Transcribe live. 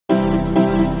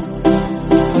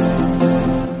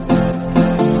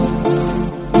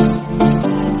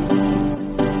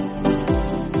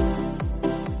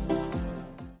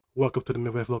Welcome to the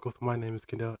Midwest Locals. My name is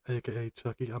Kendall, aka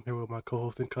Chucky. I'm here with my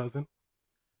co-host and cousin.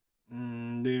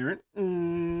 Darren.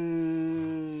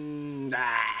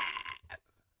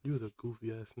 You was a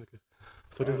goofy ass nigga.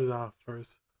 So this is our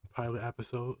first pilot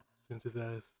episode since his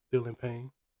ass still in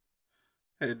pain.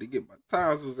 Had to get my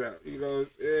tonsils out. You know what I'm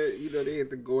saying? You know, they had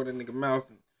to go in the nigga mouth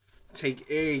and take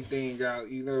everything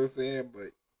out. You know what I'm saying?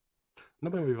 But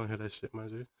Nobody really gonna hear that shit, my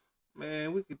G.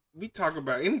 man, we talk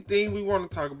about anything we want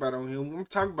to talk about on here. I'm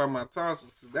talking about my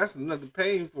tonsils. That's another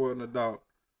pain for an adult.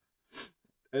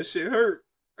 That shit hurt.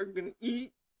 I couldn't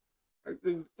eat. I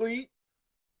couldn't sleep.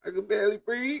 I could barely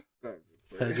breathe.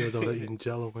 Had you over there eating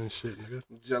Jello and shit, nigga.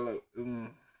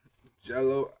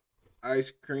 Jello,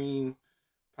 ice cream,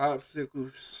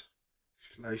 popsicles,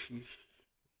 slushy.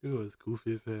 You was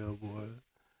goofy as hell, boy.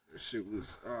 That shit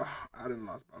was. I done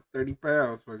lost about 30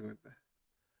 pounds fucking with that.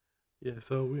 Yeah,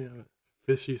 so we haven't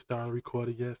officially started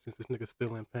recording yet since this nigga's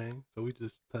still in pain. So we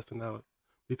just testing out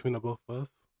between the both of us.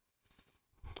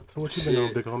 So what you been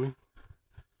on, big homie?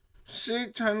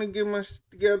 Shit, trying to get my shit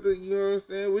together, you know what I'm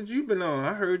saying? What you been on?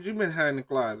 I heard you been hiding in the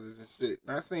closets and shit.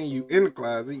 Not saying you in the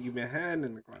closet, you been hiding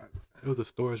in the closet. It was a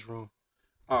storage room.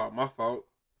 Oh, my fault.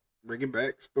 Bring it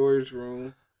back. Storage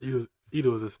room. Either it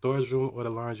was a storage room or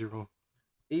the laundry room.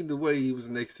 Either way, he was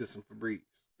next to some Febreze.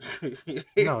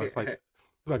 No, it's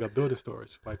like a building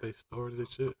storage. Like they stored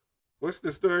this shit. What's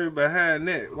the story behind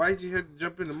that? Why'd you have to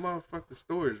jump in the motherfucking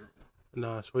storage room?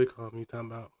 Nah, Shorty called me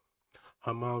talking about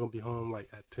her mom gonna be home like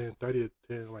at 10:30 or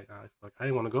 10. Like I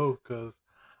didn't want to go because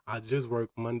I just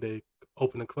worked Monday,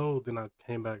 open and close. Then I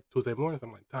came back Tuesday morning. So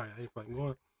I'm like tired. I ain't fucking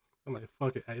going. I'm like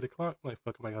fuck it, 8 o'clock. I'm like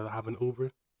fuck it, I gotta hop in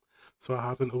Uber. So I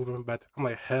hop in Uber and back. I'm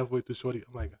like halfway through Shorty.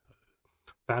 I'm like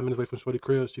 5 minutes away from Shorty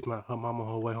crib. She's my her mom on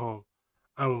her way home.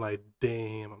 I'm like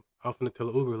damn. I'm finna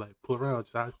tell the Uber like pull around.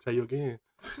 Just I'll try you again.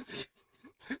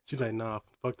 She's like nah,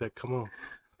 fuck that. Come on.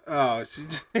 Oh,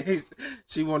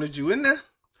 she wanted you in there?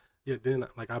 Yeah, then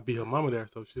like I be her mama there,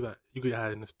 so she's like, you could hide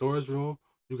it in the storage room,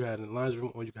 you could hide it in the laundry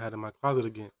room, or you could hide it in my closet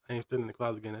again. I ain't standing in the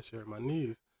closet again, that shit hurt my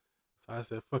knees. So I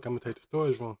said, fuck, I'm gonna take the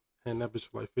storage room. And that bitch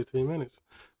for like 15 minutes.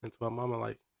 Until my mama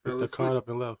like picked the card up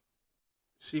and left.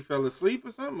 She fell asleep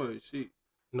or something? Or she?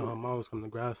 No, her mom was coming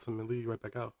to grab some and leave right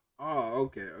back out. Oh,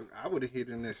 okay. I would have hid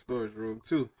in that storage room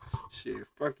too. Shit,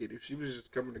 fuck it. If she was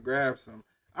just coming to grab some,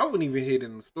 I wouldn't even hid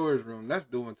in the storage room. That's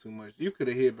doing too much. You could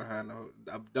have hid behind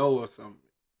a door or something.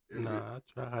 Nah, I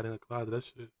tried hiding in the closet. That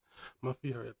shit, my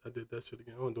feet hurt. I did that shit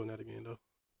again. I wasn't doing that again though.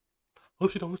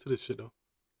 Hope she don't listen to this shit though.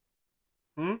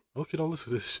 Hope she don't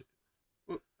listen to this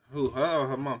shit. Who? Her or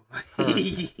her mom? Her.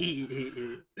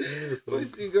 Yeah, what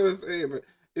she gonna say? But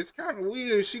it's kind of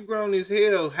weird. She grown as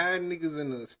hell, hiding niggas in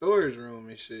the storage room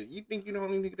and shit. You think you the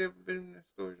only nigga that ever been in that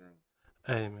storage room?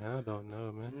 Hey man, I don't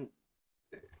know, man.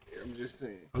 I'm just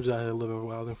saying. I'm just out here living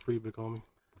wild and free, big homie.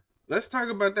 Let's talk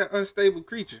about that unstable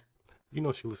creature. You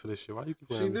know she listen to this shit. Why you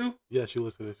keep She do? Yeah, she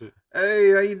listen to this shit.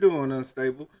 Hey, how you doing,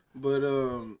 unstable? But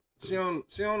she don't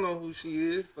know who she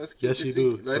is. Let's keep. Yes, she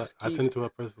do. I sent it to her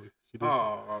personally. She do.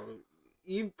 Oh,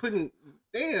 you putting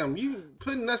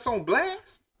us on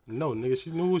blast? No, nigga,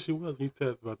 she knew who she was when you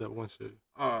told about that one shit.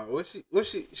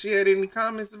 She had any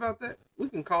comments about that? We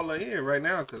can call her in right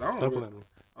now because I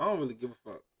don't really give a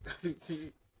fuck.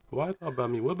 Why talk about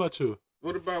me? What about you?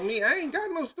 What about me? I ain't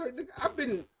got no story. Nigga. I've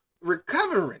been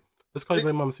recovering. Let's call your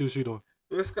baby mama, see what she doing.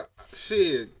 Let's go.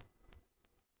 Shit.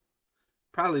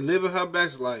 Probably living her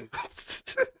best life.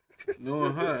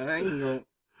 Knowing her, I ain't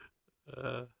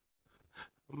gonna.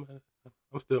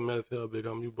 I'm still mad as hell, big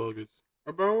homie. You bogus.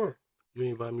 About what? You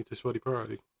ain't invite me to Shorty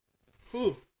party.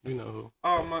 Who? You know who.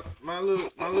 Oh, my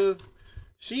little.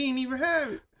 She ain't even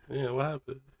have it. Yeah, what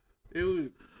happened? It was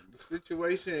the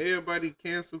situation. Everybody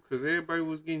canceled because everybody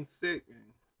was getting sick.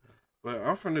 But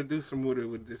I'm finna do some with her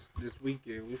with this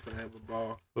weekend. We finna have a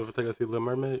ball. What if I take her to see Little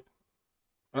Mermaid?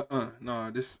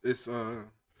 No, this is I'm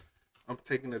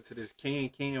taking her to this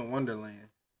Can Wonderland.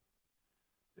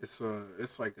 It's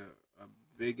like a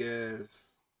big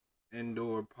ass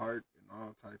indoor park and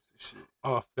all types of shit.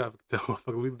 Oh, I forgot that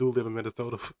motherfucker. We do live in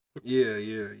Minnesota. Yeah.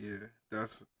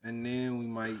 And then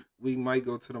we might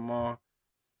go to the mall.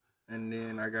 And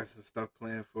then I got some stuff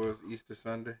planned for us Easter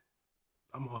Sunday.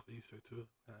 I'm off Easter too.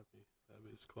 Happy. That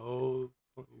bitch closed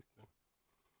on Easter.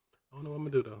 I don't know what I'm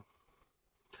gonna do though.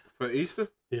 For Easter?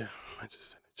 Yeah, I just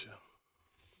sent it, chill.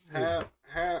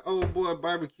 How old boy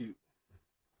barbecue?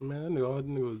 Man, all the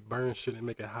nigga was burn shit and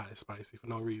make it hot and spicy for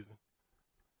no reason.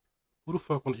 Who the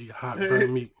fuck wanna eat hot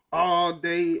burnt meat? All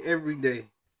day, every day.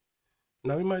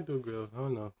 Now we might do a grill. I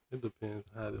don't know. It depends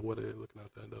what they're looking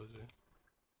out that though, Jay.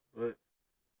 But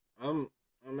I'm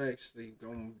actually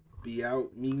gonna be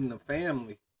out meeting the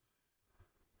family.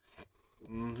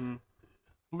 Mm-hmm.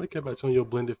 Nobody care about you and your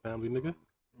blended family, nigga.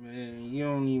 Man, you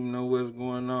don't even know what's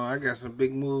going on. I got some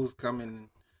big moves coming.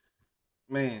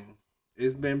 Man,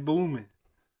 it's been booming.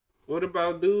 What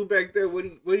about dude back there? What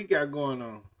he got going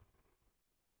on?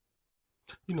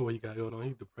 You know what he got going on.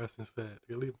 He depressed and sad.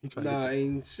 He trying Nah, to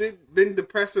ain't shit been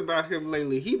depressed about him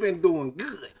lately. He been doing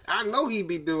good. I know he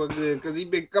be doing good because he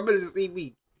been coming to see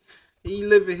me. He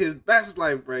living his best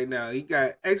life right now. He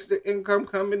got extra income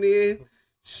coming in.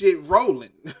 Shit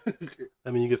rolling.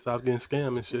 I mean, you can stop getting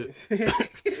scammed and shit.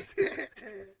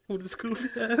 With the goofy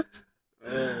ass.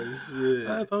 Oh shit.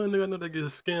 That's the only nigga I know that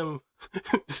gets scammed.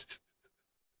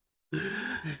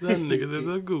 That niggas is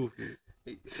a goofy.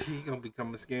 He gonna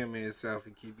become a scammer himself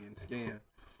and keep getting scammed.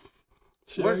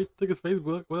 Shit, already took his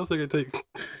Facebook. What else they gonna take?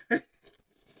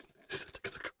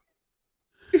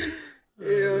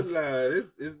 Hell nah,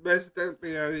 it's best that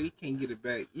thing out here. He can't get it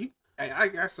back. I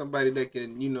got somebody that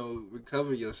can,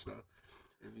 recover your stuff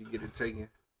if you get it taken.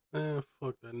 Man,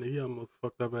 fuck that nigga. He almost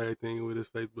fucked up everything with his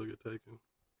Facebook get taken.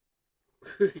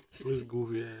 With his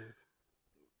goofy ass.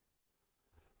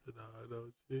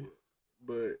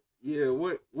 But yeah,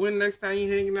 when next time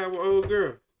you hanging out with old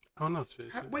girl? I don't know,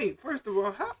 shit. Wait, first of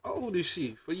all, how old is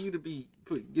she for you to be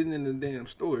getting in the damn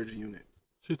storage units?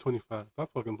 She's 25.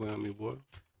 Stop fucking playing me, boy.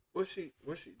 What she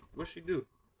do?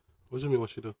 What you mean?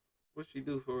 What she do? What she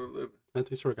do for a living? I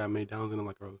think she got McDonald's in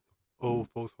like a old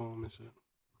folks home and shit.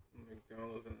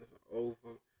 McDonald's and it's old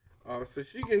folks. So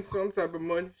she getting some type of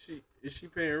money. Is she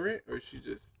paying rent or she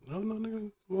just? No, nigga.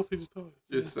 Mostly just told.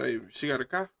 Just say she got a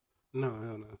car. No,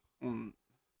 hell no.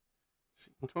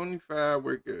 She 25,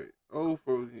 work at old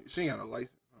folks. She ain't got a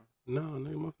license. Huh? No,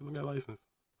 nigga, motherfucker don't got a license.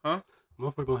 Huh?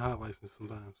 Motherfucker don't have a license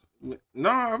sometimes. No,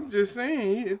 I'm just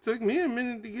saying, it took me a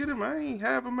minute to get him. I ain't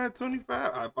have him at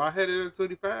 25. If I had it at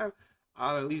 25,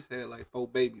 I'd at least had like 4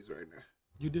 babies right now.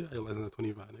 You did have a license at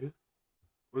 25, nigga.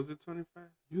 Was it 25?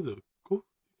 You the cool?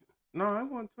 No, I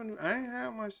wasn't 20. I ain't had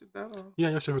my shit that long. Yeah,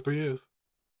 your shit for 3 years.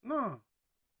 No.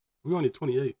 We only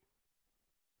 28.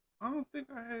 I don't think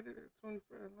I had it at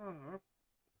 25 long.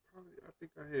 I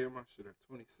think I had my shit at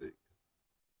 26.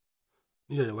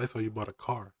 Yeah, your license, you bought a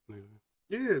car, nigga.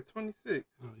 Yeah, 26.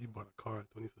 Oh, you bought a car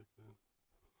at 26, man.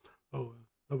 Oh,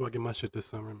 how about get my shit this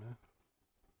summer, man?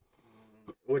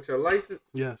 With your license?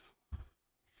 Yes.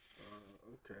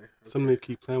 Okay. Somebody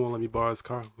keep playing won't let me borrow his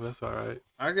car. Well, that's all right.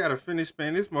 I gotta finish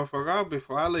paying this motherfucker out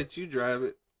before I let you drive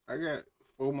it. I got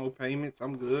 4 more payments.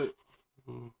 I'm good.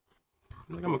 Like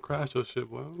I'm gonna crash your shit,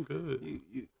 boy. I'm good.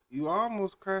 You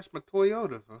almost crashed my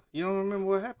Toyota. Huh? You don't remember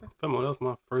what happened? Come on, that was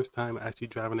my first time actually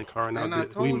driving a car, and I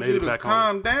told we made you it back to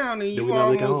calm home. Down, and did you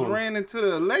almost ran into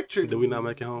the electric. Did we not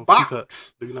make it home?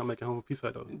 Box. Did we not make it home? Peace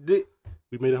out, though.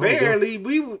 We made it home. Barely.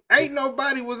 Ain't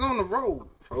nobody was on the road,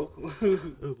 folks.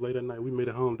 It was late at night. We made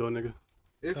it home, though, nigga.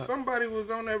 If somebody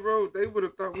was on that road, they would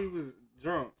have thought we was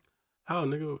drunk. How,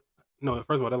 nigga? No,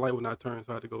 first of all, that light would not turn,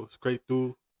 so I had to go straight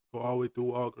through, go all the way through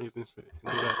Walgreens and shit.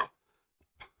 And do that.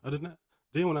 Other than that,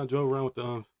 then when I drove around with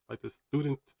the the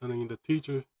student, the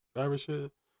teacher, driver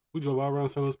shit, we drove all around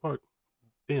St. Louis Park.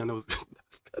 Damn, that was.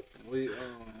 we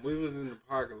was in the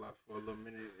parking lot for a little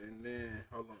minute, and then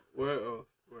hold on, where else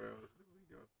did we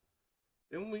go?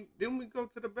 Didn't we go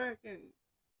to the back and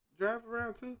drive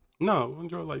around too? No, I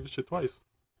drove like this shit twice.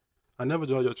 I never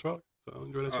drove your truck, so I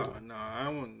enjoy that shit. Oh no, I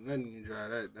don't want nothing to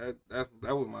drive that.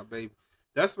 That was my baby.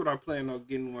 That's what I plan on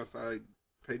getting once I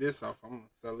pay this off. I'm gonna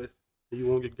sell this. You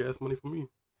won't get gas money from me.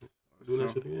 Do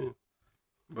that shit again.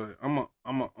 But I'm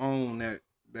own that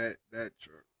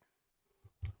truck.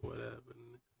 Whatever.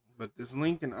 But this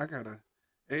Lincoln, I gotta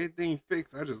everything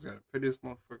fixed. I just gotta pay this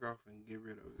motherfucker off and get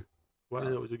rid of it. Why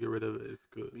the hell would you get rid of it? It's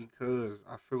good. Because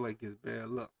I feel like it's bad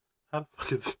luck. How the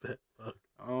fuck is bad luck?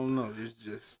 I don't know. It's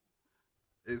just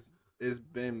it's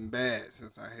been bad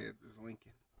since I had this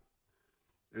Lincoln.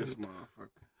 This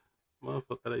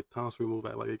Motherfucker, they tonsils removed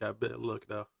like they got bad luck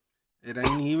though. It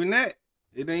ain't even that.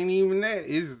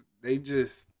 It's they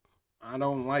just I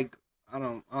don't know. I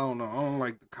don't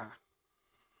like the car.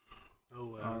 Oh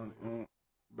well.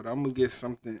 But I'm gonna get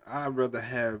something. I'd rather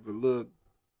have a little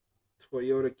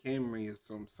Toyota Camry or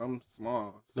some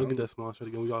small. Don't get that small shit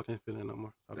again. We all can't fit in no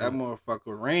more. That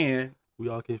motherfucker ran. We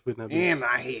all can't fit in that bitch. And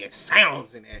I hear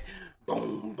sounds in there.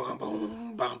 Boom, boom,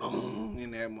 boom, boom, boom.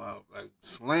 In that motherfucker like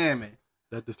slamming.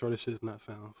 That distorted shit is not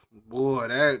sounds. Boy,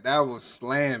 that was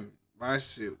slamming. My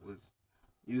shit was.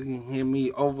 You can hear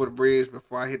me over the bridge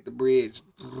before I hit the bridge.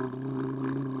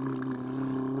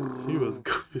 She was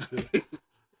goofy.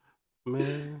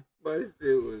 Man. My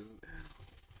shit was.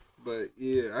 But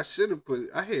yeah, I should have put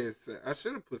some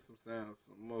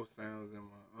more sounds in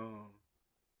my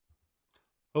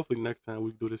Hopefully next time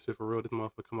we do this shit for real. This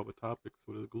motherfucker come up with topics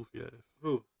with his goofy ass.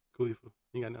 Who? Khalifa.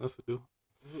 He ain't got nothing else to do.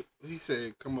 He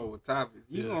said, "Come up with topics."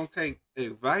 You Yeah. gonna take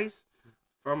advice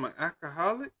from an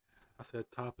alcoholic? I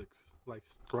said topics, like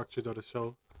structures of the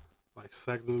show, like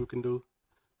segments we can do.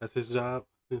 That's his job.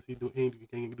 Since he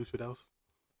can't do shit else.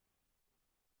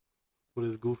 With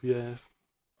his goofy ass.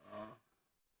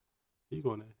 He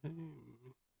going to, I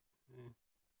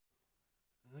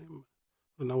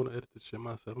don't want to edit this shit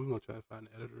myself. I'm going to try to find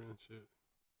an editor and shit.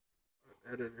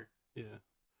 Editor. Yeah.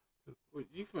 What,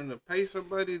 you finna pay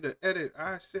somebody to edit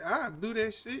our shit? I'll do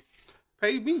that shit.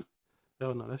 Pay me.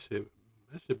 Hell no, that should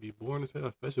be boring as hell,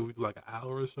 especially if we do like an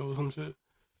hour or so or some shit.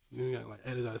 You gotta like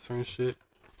edit out certain shit,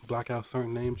 block out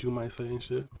certain names you might say and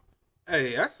shit.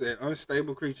 Hey, I said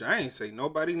unstable creature. I ain't say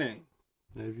nobody name.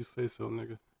 Yeah, if you say so,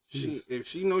 nigga. If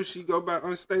she knows she go by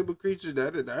unstable creature,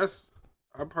 that's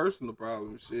her personal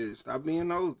problem. Shit, stop being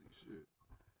nosy. Shit.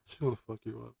 She gonna fuck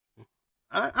you up.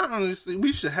 I honestly,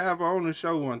 we should have her on the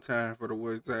show one time for the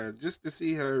one time, just to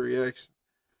see her reaction,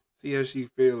 see how she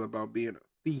feel about being a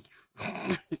thief.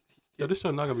 Yeah, this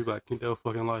show not gonna be about Kendall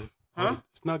fucking life. Huh?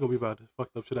 It's not gonna be about the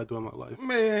fucked up shit I do in my life.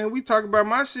 Man, we talk about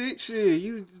my shit. Shit,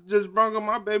 you just brought up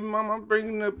my baby mama. I'm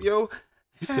bringing up your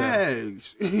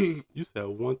hags. You said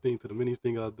one thing to the many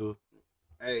things I do.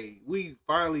 Hey, we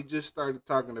finally just started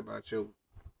talking about your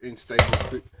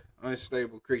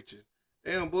unstable creatures.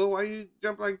 Damn, boy, why you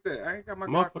jump like that? I ain't got my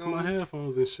Glock Motherfucking on. my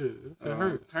headphones and shit. It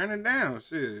hurts. Turn it down,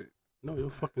 shit. No, your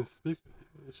fucking speaker.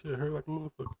 That shit hurt like a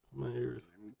motherfucker. My ears.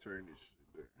 Let me turn this shit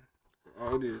down.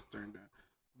 Oh, it is turned down.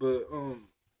 But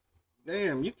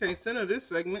damn, you can't send her this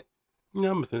segment. Yeah,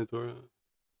 I'm gonna send it to her.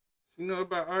 She know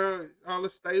about all the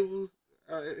stables,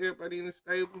 everybody in the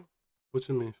stable. What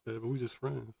you mean, stable? We just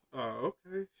friends. Oh,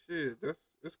 okay, shit.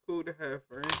 It's cool to have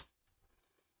friends.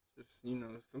 Just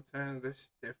sometimes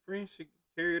that friendship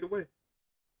get carried away.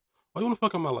 Why you wanna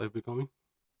fuck up my life, big homie?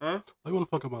 Huh? Why you wanna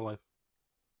fuck up my life?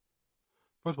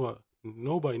 First of all,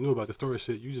 nobody knew about the story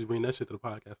shit. You just bring that shit to the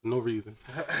podcast for no reason.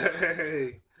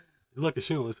 Hey. You're lucky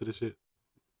she don't listen to this shit.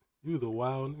 You the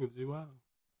wild nigga, you wild.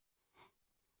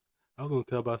 I was gonna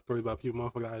tell about a story about people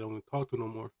motherfucker I don't even talk to no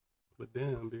more. But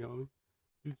damn, big homie.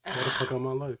 You try to fuck up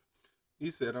my life. You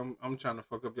said I'm trying to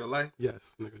fuck up your life?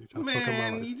 Yes, nigga, you trying to fuck up my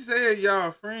life. Man, you said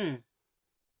y'all friends.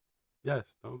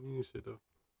 Yes, don't mean shit though.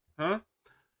 Huh?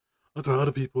 I'm talking to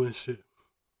other people and shit.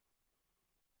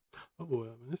 Oh boy,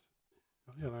 man,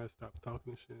 I gotta stop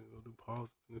talking and shit and go do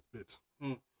pauses in this bitch.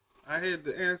 I had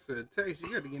to answer a text.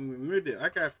 You got to give me a minute. I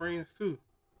got friends too.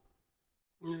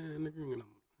 Yeah, nigga,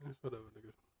 whatever,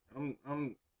 nigga.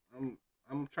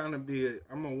 I'm trying to be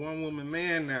I'm a one woman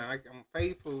man now. I'm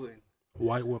faithful and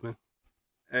white woman.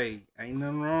 Hey, ain't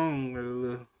nothing wrong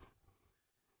with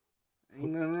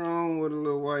a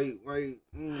little white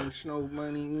snow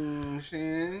bunny.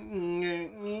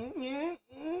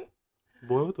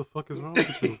 Boy, what the fuck is wrong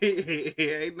with you?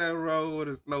 Ain't nothing wrong with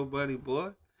a snow bunny, boy.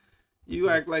 You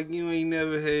act like you ain't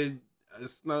never had a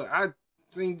snow. I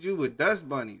seen you with dust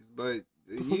bunnies, but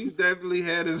you definitely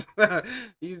had a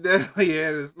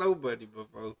snow bunny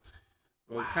before.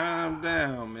 But wow. Calm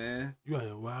down, man. You out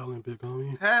here wilding, big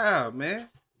homie. How, man?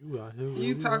 You out here.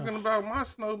 You talking about my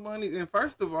snow bunnies? And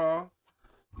first of all,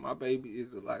 my baby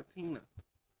is a Latina.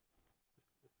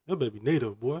 Your baby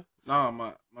native, boy. No,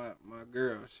 my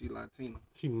girl, she Latina.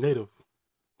 She native.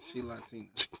 She Latina.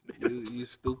 You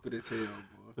stupid as hell,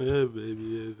 boy. That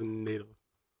baby is native.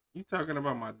 You talking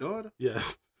about my daughter?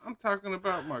 Yes. I'm talking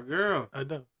about my girl. I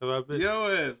know.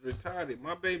 Your ass retarded.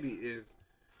 My baby is.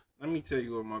 Let me tell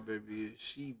you what my baby is.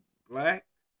 She black,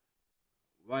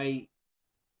 white,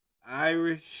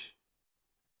 Irish,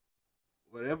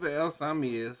 whatever else I'm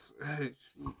is.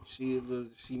 she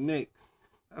mixed.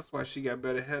 That's why she got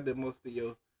better hair than most of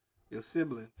your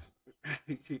siblings.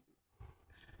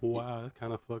 Wow, that's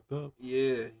kind of fucked up.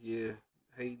 Yeah.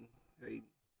 Hating.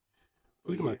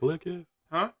 Who you like, Lick is?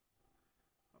 Huh?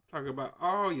 I'm talking about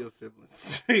all your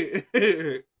siblings.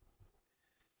 You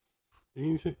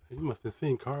must have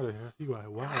seen Carter here. You like,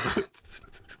 wow.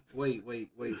 Wait.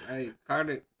 Hey,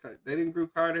 Carter, they didn't grow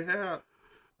Carter hair out.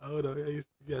 Oh, no. You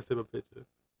gotta send a picture.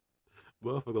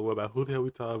 Motherfucker, what about who the hell we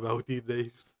talking about with these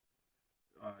names?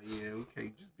 Yeah, we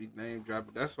can't just be name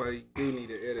dropping. That's why you do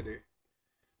need an editor.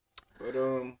 But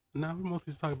Now we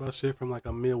mostly talk about shit from like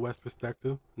a Midwest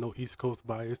perspective. No East Coast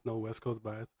bias, no West Coast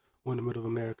bias. We're in the middle of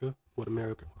America. What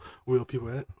America? Real people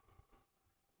at?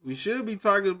 We should be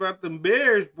talking about them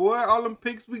Bears, boy. All them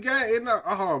picks we got in the,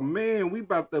 oh man, we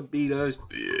about to beat us.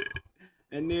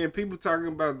 And then people talking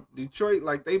about Detroit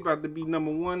like they about to be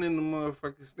number one in the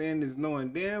motherfucking standings,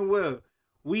 knowing damn well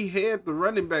we had the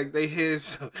running back they had.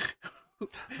 So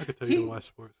I could tell you to watch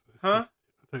sports. Huh?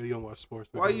 I tell you don't watch sports.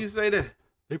 Why you say that?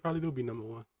 They probably do be number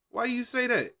one. Why you say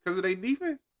that? Because of their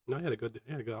defense? No, he had a good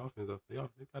offense though. They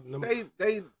got number.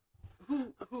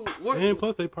 What? And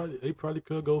plus, they probably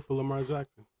could go for Lamar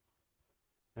Jackson.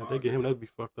 And if they get him, that'd be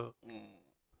fucked up.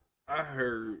 I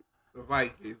heard the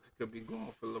Vikings could be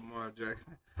going for Lamar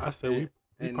Jackson. I said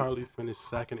we probably finish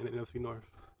second in the NFC North.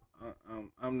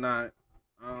 I'm not.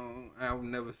 I would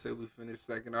never say we finished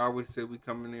second. I always say we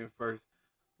coming in first.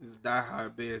 This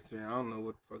diehard Bears fan. I don't know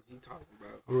what the fuck he talking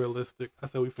about. I'm realistic. I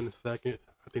said we finished second.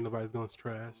 I think nobody's doing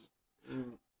trash.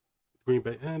 Green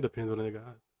Bay, and depends on the guy.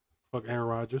 Fuck Aaron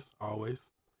Rodgers,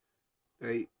 always.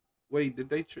 Did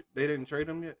they didn't trade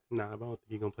him yet? Nah, but I don't think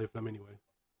he's gonna play for them anyway.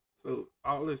 So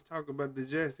all this talk about the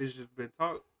Jets, it's just been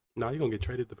talk. Nah, he's gonna get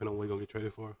traded depending on what he's gonna get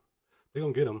traded for. They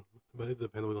gonna get him, but it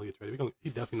depends on what he's gonna get traded. He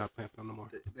definitely not playing for them no more.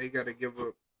 They gotta give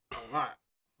up a lot.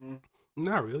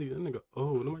 Not really. That nigga.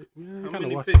 Oh, nobody. Yeah.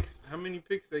 How many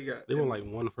picks they got? They want like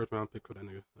one first round pick for that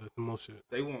nigga. That's the most shit.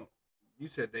 They want. You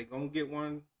said they gonna get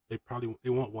one. They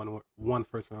want one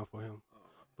first round for him,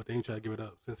 but they ain't try to give it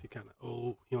up since he kind of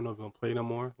old. He don't know if he's gonna play no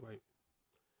more. Like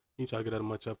he try to get that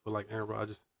much up for like Aaron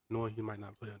Rodgers, knowing he might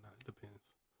not play or not. It depends.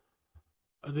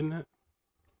 Other than that,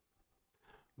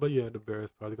 but yeah, the Bears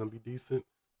probably gonna be decent.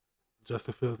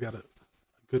 Justin Fields got a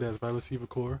good ass wide receiver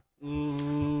core.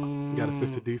 Got to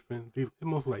fix the defense. It's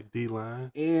mostly like D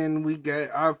line. And we got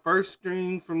our first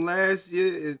string from last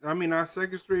year. Our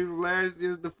second string from last year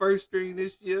is the first string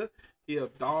this year. He a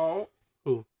dog.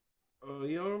 Who?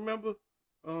 You don't remember?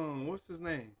 What's his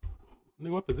name?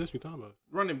 Nigga, what position you talking about?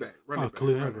 Running back.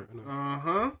 Khalil Herbert.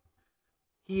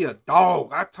 He a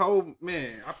dog. I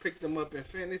picked him up in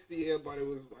fantasy. Everybody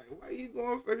was like, "Why you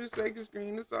going for the second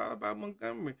string? It's all about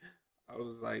Montgomery." I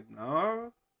was like, "Nah."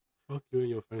 Fuck you and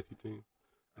your fantasy team.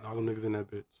 And all them niggas in that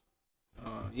bitch.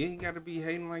 You ain't gotta be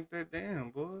hating like that,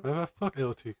 damn boy. Fuck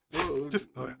LT. Just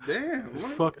damn.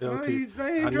 Fuck LT. You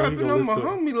ain't dropping on my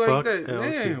homie like that. LT.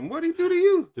 Damn, what'd he do to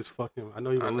you? Just fuck him. I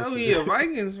know he a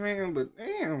Vikings fan, but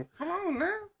damn, come on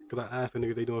now. Cause I asked the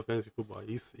niggas they doing fantasy football.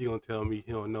 He gonna tell me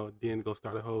he don't know. Then go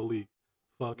start a whole league.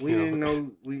 Fuck we him. Didn't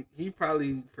know. He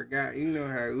probably forgot. You know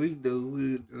how we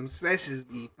do. Them sessions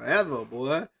be forever,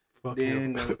 boy. Fuck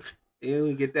him. Then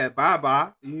we get that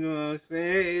bye-bye. You know what I'm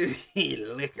saying?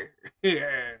 Liquor.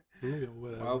 Yeah. Nigga,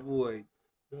 whatever. My boy.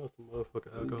 Y'all some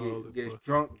motherfucking alcoholics. Get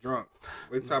drunk.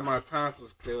 Wait till my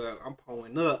tonsils clear up. I'm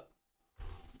pulling up.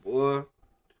 Boy.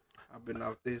 I've been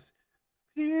off this.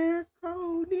 Pure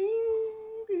codeine.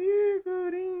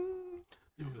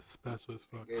 You was special as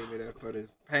fuck. Gave me that for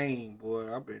this pain,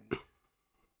 boy. I've been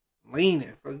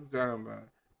leaning. Fuck you talking about?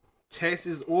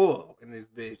 Texas oil in this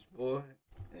bitch, boy.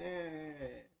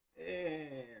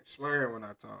 Slurring when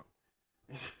I talk.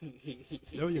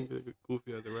 Yo, you get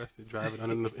goofy as arrested driving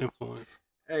under the influence.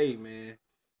 Hey, man.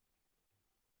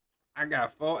 I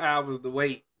got 4 hours to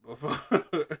wait before.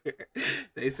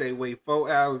 They say wait 4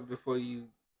 hours before you.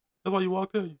 That's why you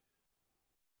walked in.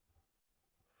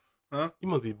 Huh? You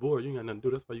must be bored. You ain't got nothing to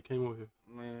do. That's why you came over here.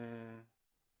 Man,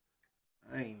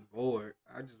 I ain't bored.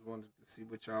 I just wanted to see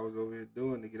what y'all was over here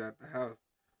doing to get out the house.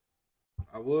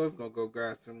 I was going to go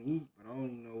grab something to eat, but I don't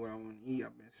even know what I want to eat.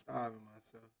 I've been starving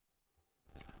myself.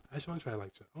 I just want to try I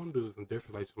want to do some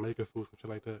different, like Jamaican food, some shit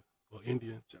like that. Or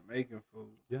Indian. Jamaican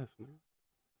food? Yes, nigga.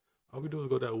 All we do is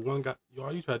go to that one guy.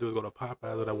 All you try to do is go to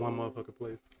Popeyes or that one motherfucking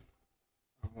place.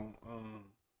 I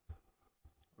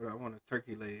want a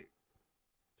turkey leg.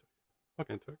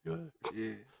 Fucking turkey leg?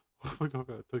 Yeah. What the fuck I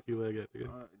got a turkey leg at,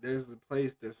 nigga? There's a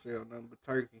place that sell nothing but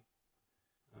turkey.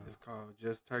 It's called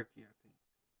Just Turkey, I think.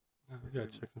 We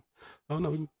gotta check some. Oh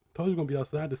no, we told you we're gonna be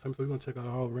outside this time, so we're gonna check out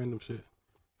all random shit.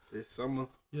 This summer?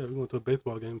 Yeah, we're going to a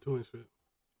baseball game too and shit.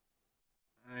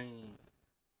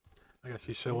 I got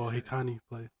Shohei Ohtani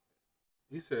play.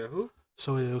 You said who?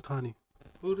 Shohei Ohtani.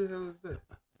 Who the hell is that?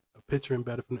 A pitcher and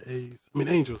batter from the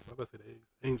Angels. I was about to say the A's.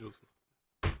 Angels.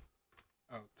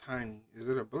 Oh, Tiny. Is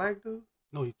it a black dude?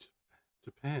 No, he's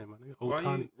Japan, my nigga.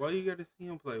 Ohtani. Why you got to see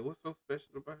him play? What's so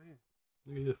special about him?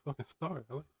 Nigga, he's a fucking star.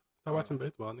 Start watching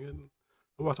baseball, nigga.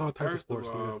 I watch all types of sports.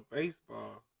 First of all,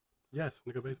 baseball. Yes,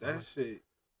 nigga, baseball. That shit,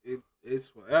 it's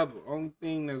forever. Only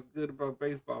thing that's good about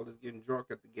baseball is getting drunk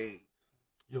at the games.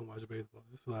 You don't watch baseball.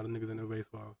 There's a lot of niggas in the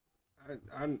baseball.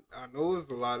 I know it's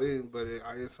a lot in, but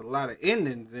it's a lot of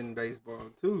endings in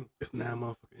baseball too. It's 9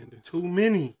 motherfucking endings. Too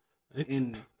many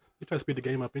endings. You try to speed the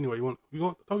game up anyway. You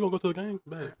gonna go to the game?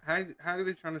 Bad. How are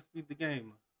they trying to speed the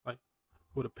game up? Like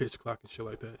with a pitch clock and shit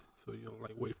like that. So you don't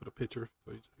like wait for the pitcher.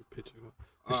 So you just pitch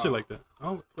it. Shit like that.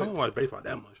 I don't watch baseball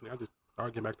that much. I just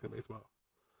start getting back to baseball.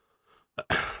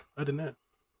 Other than that,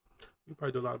 you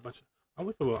probably do a bunch of. I'm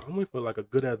waiting for like a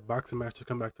good ass boxing match to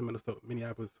come back to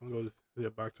Minneapolis. I'm gonna go see a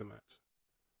boxing match.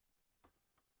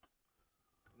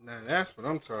 Now that's what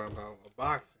I'm talking about. A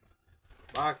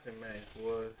boxing match,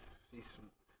 boy. See some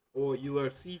or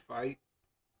UFC fight.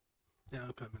 Yeah, I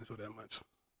don't come to Minnesota that much.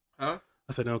 Huh?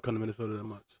 I said I don't come to Minnesota that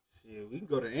much. Shit, we can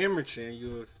go to Amateur and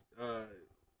UFC,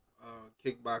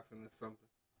 kickboxing or something.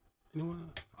 Anyone?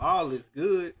 All is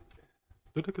good.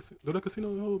 Do the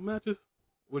casino hold matches?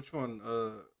 Which one?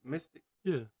 Mystic?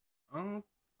 Yeah. I don't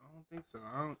think so.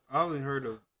 I only heard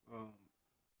of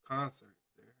concerts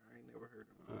there. I ain't never heard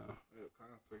of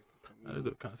concerts. I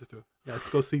do concerts too. Yeah, let's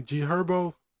go see G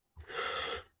Herbo.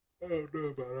 I don't know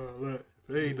about all that. If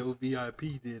they ain't no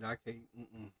VIP, then I can't.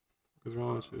 What's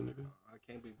wrong with you, nigga? I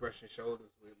can't be brushing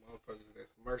shoulders with motherfuckers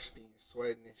that's thirsty and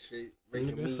sweating and shit.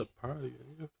 Making Nigga, it's a party.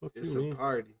 It's a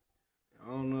party. I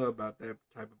don't know about that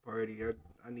type of party.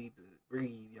 I need to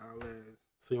breathe, y'all ass.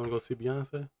 So you wanna go see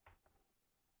Beyonce?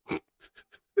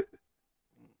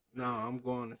 No, I'm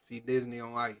going to see Disney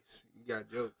on Ice. You got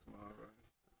jokes,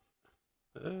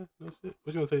 motherfucker. No shit.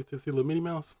 What you gonna say to see Little Minnie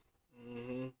Mouse?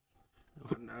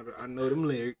 I know them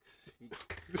lyrics.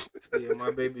 Yeah,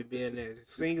 my baby being there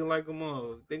singing like a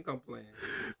mother. Think I'm playing.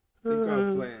 But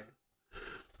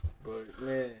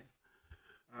man,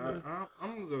 I'm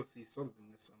gonna go see something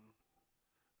this summer.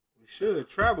 We should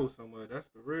travel somewhere. That's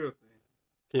the real thing.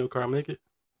 Can your car make it?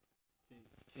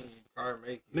 Can your car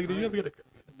make it? Nigga, do you ever get a?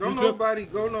 Don't nobody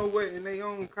go nowhere in their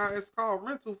own car. It's called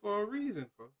rental for a reason,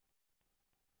 bro.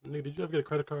 Nigga, did you ever get a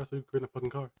credit card so you could rent a fucking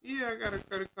car? Yeah, I got a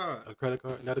credit card. A credit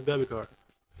card, not a debit card.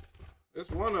 That's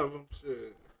one of them.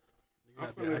 Shit.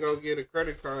 I'm gonna go get a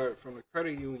credit card from the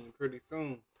credit union pretty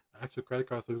soon. Actual credit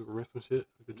card so you can rent some shit.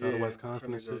 You can drive to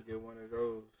Wisconsin and shit. Go get one of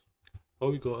those.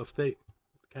 Or you go upstate,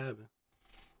 cabin.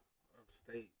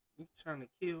 Upstate? You trying to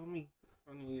kill me?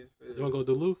 Funny as hell. You wanna go to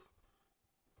Duluth?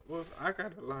 Well, I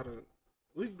got a lot of.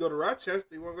 We can go to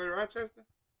Rochester. You wanna go to Rochester?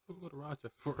 We'll go to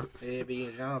Rochester for it.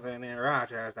 Baby jumping in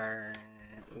Rochester.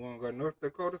 We wanna go to North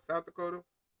Dakota, South Dakota?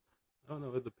 I don't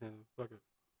know. It depends. Fuck it.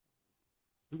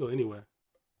 We go anywhere.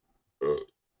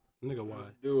 Nigga, why?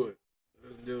 Let's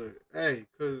do it. Hey,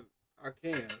 cause I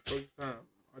can. First time.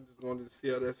 I just wanted to see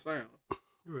how that sound.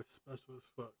 You're special as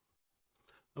fuck.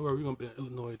 Don't worry, we're gonna be in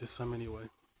Illinois this summer anyway.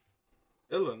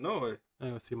 Illinois? I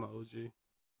ain't gonna see my OG.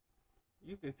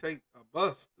 You can take a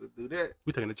bus to do that.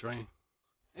 We taking the train.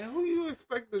 And who you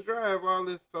expect to drive all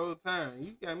this whole time?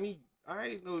 You got me. I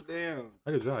ain't no damn.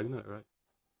 I can drive, you know that, right?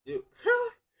 You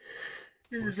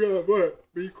can drive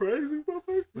what? Be crazy,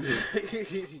 motherfucker?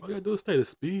 All you gotta do is stay the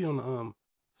speed on the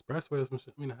expressway or some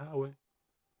shit. I mean the highway.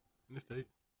 In the state.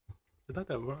 It's not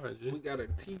that hard, G. We gotta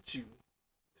teach you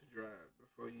to drive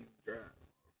before you drive.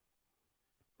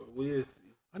 But we'll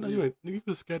see. I know you ain't. You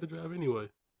was scared to drive anyway.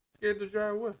 Scared to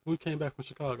drive what? We came back from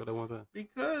Chicago that one time.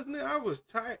 Because nigga, I was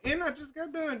tired, and I just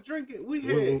got done drinking. We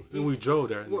drove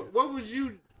there. What was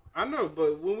you? I know,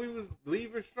 but when we was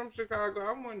leaving from Chicago,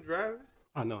 I wasn't driving.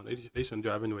 I know they shouldn't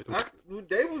drive anyway.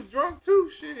 They was drunk too.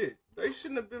 Shit, they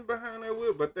shouldn't have been behind that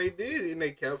wheel, but they did, and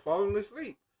they kept falling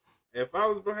asleep. If I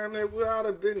was behind that wheel, I'd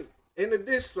have been in the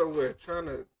ditch somewhere trying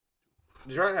to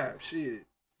drive. Shit,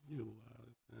 You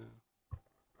wild, man.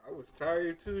 I was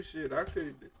tired too. Shit, I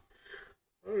couldn't.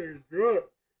 I ain't drunk.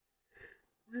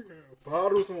 We had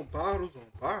bottles on bottles on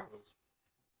bottles.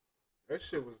 That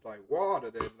shit was like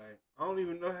water that night. I don't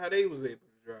even know how they was able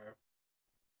to drive.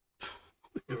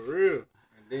 For real.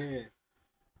 And then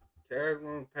carried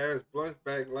on past blunts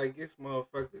back like this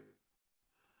motherfucker.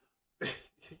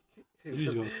 You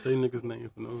just gonna say niggas' name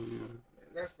for no reason.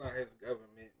 That's not his government,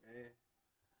 man.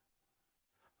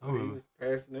 I remember. He was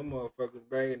passing them motherfuckers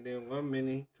back, and then 1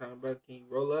 minute talking about, can you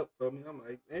roll up for me? I'm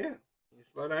like, damn, can you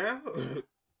slow down?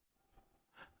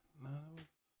 Nah,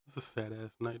 it's a sad ass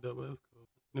night though, but it's cool.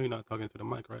 No, you're not talking to the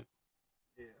mic, right?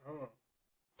 Yeah, hold on.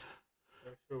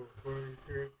 That's so funny,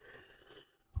 shit.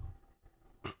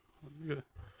 Yeah.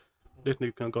 This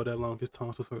nigga couldn't go that long. His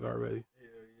tongue was hurt already.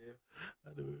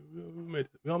 Hell yeah.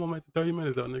 We almost made it 30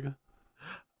 minutes though, nigga.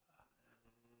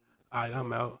 Alright,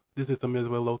 I'm out. This is the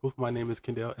Middlewell Locals. My name is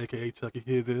Kendall, aka Chucky.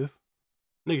 Here's this.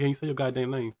 Nigga, can you say your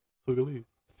goddamn name so we can leave?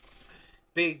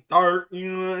 Big Dirt,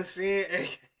 you know what I'm saying?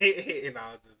 And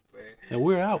I was just playing. And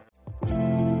we're out.